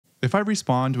If I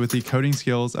respond with the coding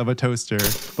skills of a toaster,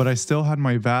 but I still had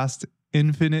my vast,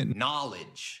 infinite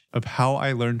knowledge of how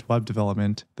I learned web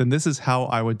development, then this is how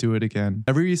I would do it again.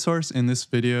 Every resource in this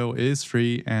video is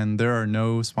free and there are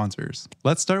no sponsors.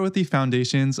 Let's start with the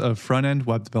foundations of front-end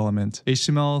web development,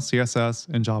 HTML, CSS,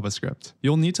 and JavaScript.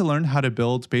 You'll need to learn how to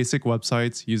build basic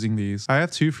websites using these. I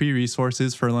have 2 free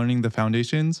resources for learning the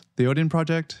foundations, the Odin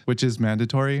project, which is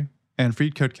mandatory, and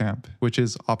Free Code Camp, which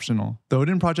is optional. The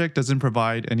Odin project doesn't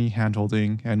provide any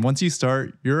handholding, and once you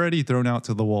start, you're already thrown out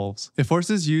to the wolves. It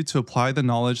forces you to apply the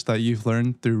knowledge that you've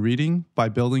learned through reading by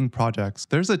building projects.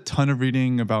 There's a ton of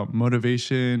reading about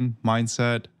motivation,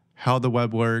 mindset, how the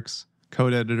web works,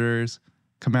 code editors,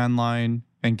 command line,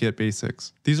 and Git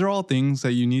basics. These are all things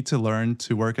that you need to learn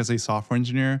to work as a software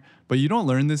engineer, but you don't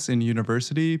learn this in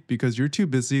university because you're too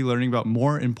busy learning about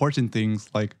more important things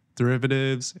like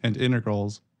derivatives and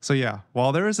integrals. So yeah,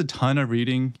 while there is a ton of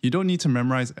reading, you don't need to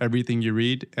memorize everything you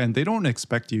read, and they don't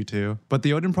expect you to. But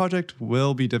the Odin project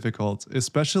will be difficult,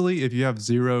 especially if you have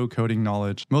zero coding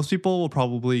knowledge. Most people will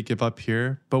probably give up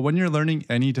here, but when you're learning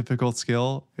any difficult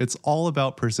skill, it's all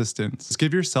about persistence. Just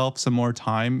give yourself some more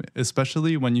time,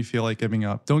 especially when you feel like giving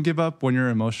up. Don't give up when you're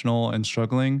emotional and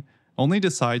struggling. Only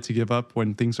decide to give up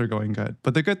when things are going good.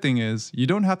 But the good thing is, you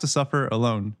don't have to suffer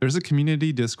alone. There's a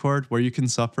community Discord where you can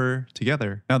suffer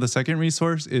together. Now, the second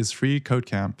resource is Free Code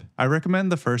Camp. I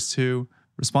recommend the first 2,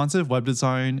 responsive web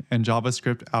design and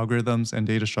JavaScript algorithms and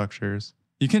data structures.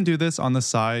 You can do this on the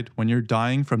side when you're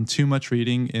dying from too much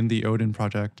reading in the Odin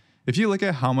project. If you look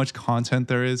at how much content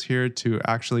there is here to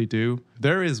actually do,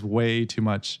 there is way too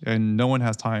much, and no one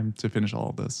has time to finish all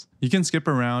of this. You can skip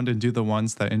around and do the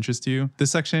ones that interest you.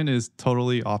 This section is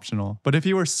totally optional. But if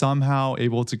you were somehow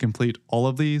able to complete all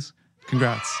of these,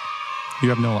 congrats, you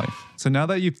have no life. So now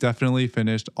that you've definitely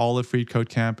finished all of Free Code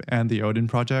Camp and the Odin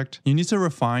project, you need to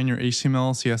refine your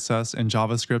HTML, CSS, and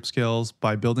JavaScript skills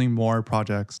by building more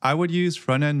projects. I would use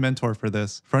Front-End Mentor for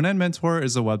this. Front-End Mentor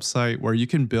is a website where you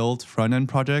can build front-end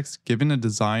projects given a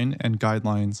design and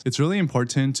guidelines. It's really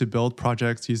important to build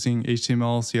projects using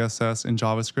HTML, CSS, and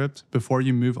JavaScript before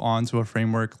you move on to a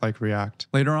framework like React.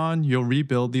 Later on, you'll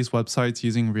rebuild these websites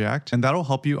using React, and that'll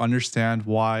help you understand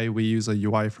why we use a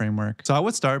UI framework. So I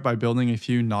would start by building a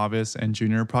few novice and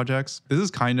junior projects. This is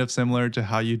kind of similar to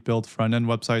how you'd build front-end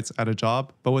websites at a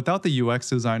job, but without the UX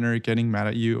designer getting mad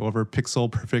at you over pixel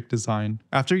perfect design.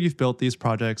 After you've built these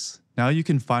projects, now you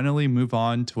can finally move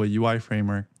on to a UI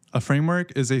framework. A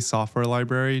framework is a software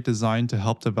library designed to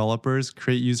help developers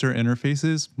create user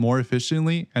interfaces more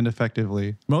efficiently and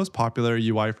effectively. Most popular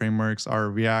UI frameworks are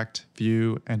React,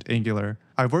 Vue, and Angular.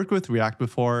 I've worked with React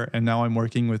before, and now I'm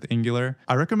working with Angular.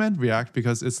 I recommend React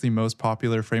because it's the most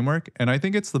popular framework, and I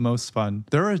think it's the most fun.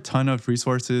 There are a ton of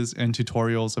resources and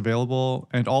tutorials available,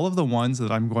 and all of the ones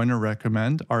that I'm going to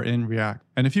recommend are in React.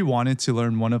 And if you wanted to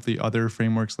learn one of the other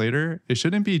frameworks later, it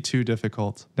shouldn't be too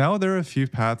difficult. Now there are a few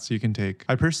paths you can take.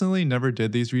 I personally never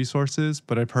did these resources,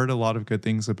 but I've heard a lot of good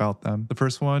things about them. The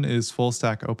first one is Full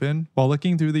Stack Open. While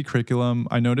looking through the curriculum,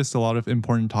 I noticed a lot of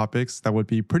important topics that would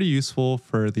be pretty useful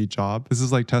for the job. This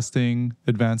is like testing,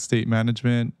 advanced state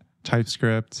management,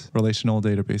 TypeScript, relational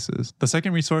databases. The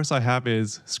second resource I have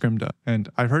is Scrimda, and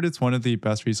I've heard it's one of the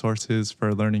best resources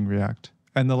for learning React.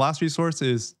 And the last resource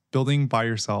is Building by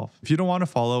Yourself. If you don't want to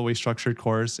follow a structured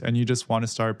course and you just want to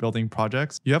start building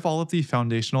projects, you have all of the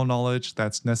foundational knowledge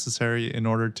that's necessary in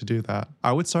order to do that.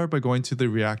 I would start by going to the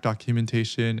React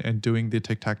documentation and doing the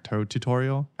tic-tac-toe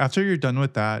tutorial. After you're done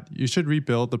with that, you should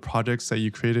rebuild the projects that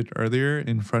you created earlier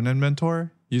in Front-End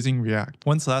Mentor using React.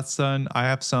 Once that's done, I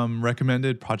have some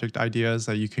recommended project ideas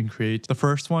that you can create. The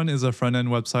first one is a front-end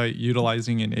website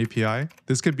utilizing an API.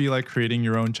 This could be like creating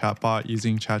your own chatbot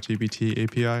using ChatGPT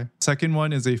API. Second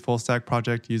one is a full stack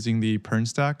project using the Pern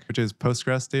stack, which is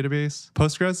Postgres database.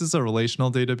 Postgres is a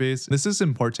relational database. This is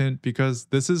important because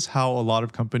this is how a lot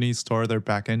of companies store their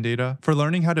backend data. For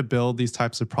learning how to build these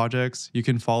types of projects, you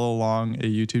can follow along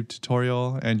a YouTube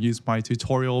tutorial and use my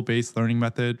tutorial-based learning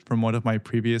method from one of my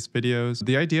previous videos.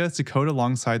 The idea is to code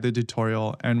alongside the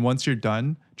tutorial, and once you're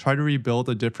done, try to rebuild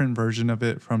a different version of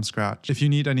it from scratch. If you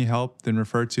need any help, then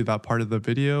refer to that part of the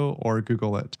video or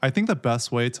Google it. I think the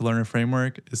best way to learn a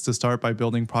framework is to start by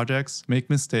building projects, make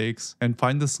mistakes, and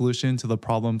find the solution to the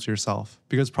problems yourself.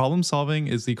 Because problem solving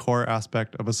is the core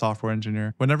aspect of a software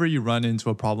engineer. Whenever you run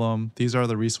into a problem, these are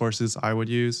the resources I would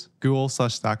use: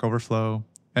 Google/Stack Overflow,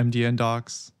 MDN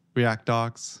Docs, React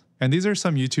Docs, and these are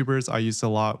some YouTubers I used a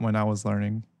lot when I was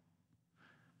learning.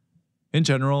 In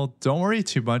general, don't worry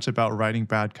too much about writing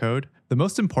bad code. The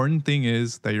most important thing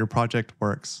is that your project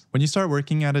works. When you start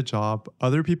working at a job,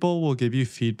 other people will give you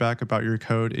feedback about your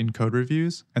code in code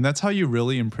reviews, and that's how you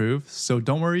really improve, so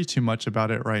don't worry too much about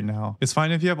it right now. It's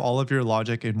fine if you have all of your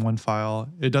logic in one file,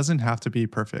 it doesn't have to be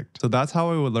perfect. So that's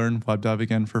how I would learn web dev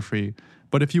again for free.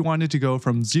 But if you wanted to go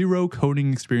from zero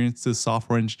coding experience to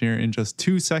software engineer in just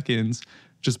 2 seconds,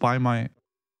 just buy my